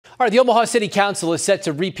All right, the Omaha City Council is set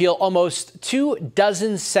to repeal almost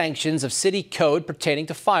 24 sections of city code pertaining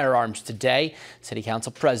to firearms today. City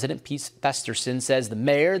Council President Pete Festerson says the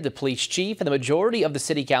mayor, the police chief, and the majority of the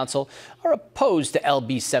city council are opposed to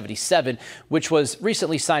LB77, which was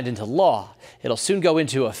recently signed into law. It'll soon go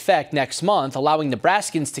into effect next month, allowing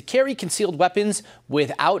Nebraskans to carry concealed weapons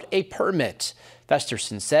without a permit.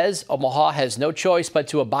 Festerson says Omaha has no choice but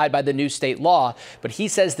to abide by the new state law, but he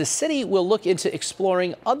says the city will look into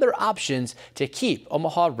exploring other options to keep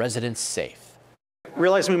Omaha residents safe.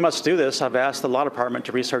 Realizing we must do this, I've asked the law department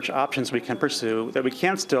to research options we can pursue that we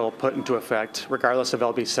can still put into effect, regardless of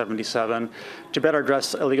LB77, to better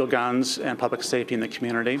address illegal guns and public safety in the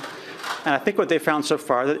community. And I think what they found so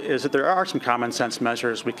far is that there are some common sense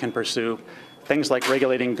measures we can pursue. Things like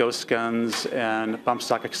regulating ghost guns and bump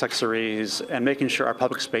stock accessories and making sure our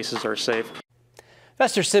public spaces are safe.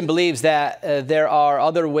 Festerson believes that there are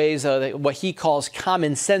other ways, what he calls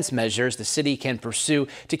common sense measures, the city can pursue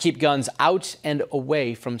to keep guns out and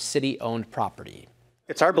away from city-owned property.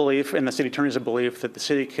 It's our belief, and the city attorney's belief, that the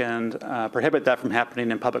city can prohibit that from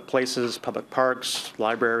happening in public places, public parks,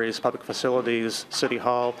 libraries, public facilities, city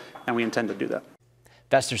hall, and we intend to do that.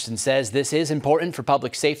 Festerson says this is important for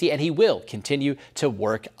public safety, and he will continue to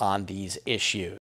work on these issues.